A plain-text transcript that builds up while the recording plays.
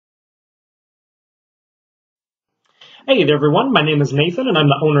Hey there everyone, my name is Nathan and I'm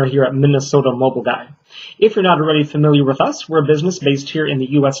the owner here at Minnesota Mobile Guy. If you're not already familiar with us, we're a business based here in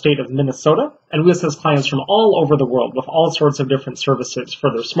the U.S. state of Minnesota, and we assist clients from all over the world with all sorts of different services for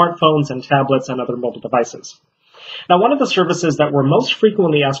their smartphones and tablets and other mobile devices. Now, one of the services that we're most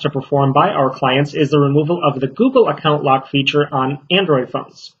frequently asked to perform by our clients is the removal of the Google account lock feature on Android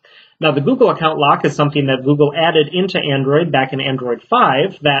phones. Now, the Google account lock is something that Google added into Android back in Android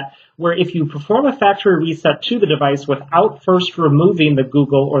 5 where if you perform a factory reset to the device without first removing the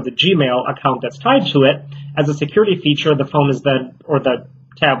Google or the Gmail account that's tied to it, as a security feature, the phone is then, or the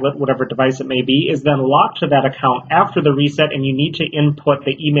tablet, whatever device it may be, is then locked to that account after the reset, and you need to input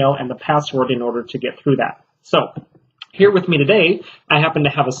the email and the password in order to get through that. So, here with me today, I happen to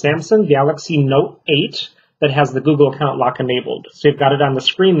have a Samsung Galaxy Note 8 that has the Google account lock enabled. So you've got it on the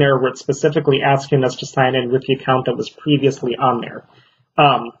screen there where it's specifically asking us to sign in with the account that was previously on there.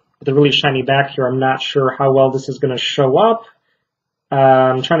 With the really shiny back here, I'm not sure how well this is going to show up.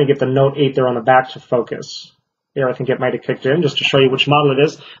 I'm trying to get the Note 8 there on the back to focus. Here, I think it might have kicked in just to show you which model it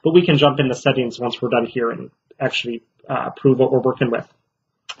is, but we can jump into settings once we're done here and actually prove what we're working with.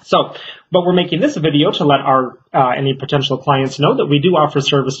 So, but we're making this video to let our any potential clients know that we do offer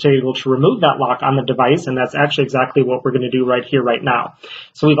service to be able to remove that lock on the device, and that's actually exactly what we're going to do right here, right now.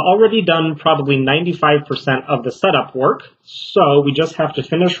 So we've already done probably 95% of the setup work, so we just have to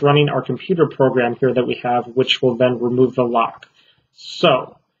finish running our computer program here that we have, which will then remove the lock.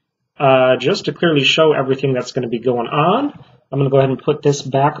 So, just to clearly show everything that's going to be going on, I'm going to go ahead and put this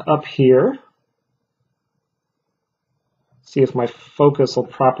back up here. See if my focus will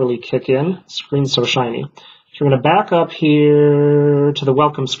properly kick in. Screen's so shiny. So we're going to back up here to the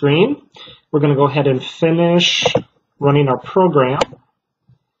welcome screen. We're going to go ahead and finish running our program.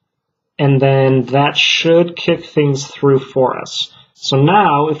 And then that should kick things through for us. So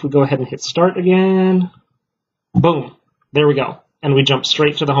now if we go ahead and hit start again, boom, there we go. And we jump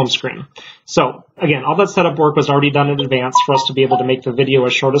straight to the home screen. So again, all that setup work was already done in advance for us to be able to make the video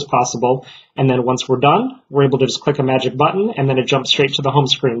as short as possible. And then once we're done, we're able to just click a magic button and then it jumps straight to the home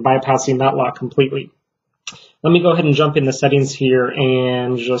screen, bypassing that lock completely. Let me go ahead and jump in the settings here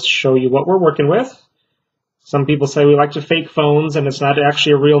and just show you what we're working with. Some people say we like to fake phones and it's not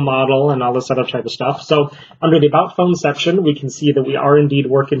actually a real model and all this other type of stuff. So under the About Phone section, we can see that we are indeed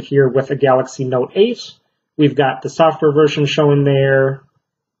working here with a Galaxy Note 8. We've got the software version showing there,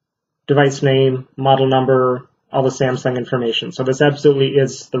 device name, model number, all the Samsung information. So this absolutely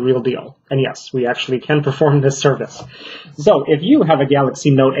is the real deal. And yes, we actually can perform this service. So if you have a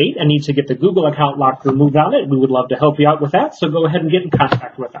Galaxy Note 8 and need to get the Google account lock removed on it, we would love to help you out with that. So go ahead and get in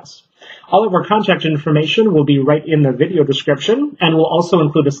contact with us. All of our contact information will be right in the video description, and we'll also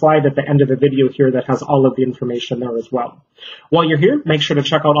include a slide at the end of the video here that has all of the information there as well. While you're here, make sure to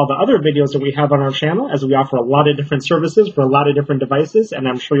check out all the other videos that we have on our channel, as we offer a lot of different services for a lot of different devices, and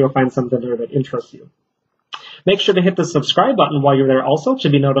I'm sure you'll find something there that interests you. Make sure to hit the subscribe button while you're there also to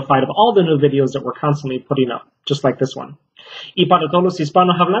be notified of all the new videos that we're constantly putting up, just like this one. Y para todos los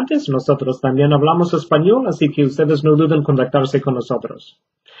hispanohablantes, nosotros también hablamos español, así que ustedes no duden en contactarse con nosotros.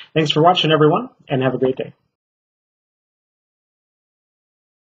 Thanks for watching, everyone, and have a great day.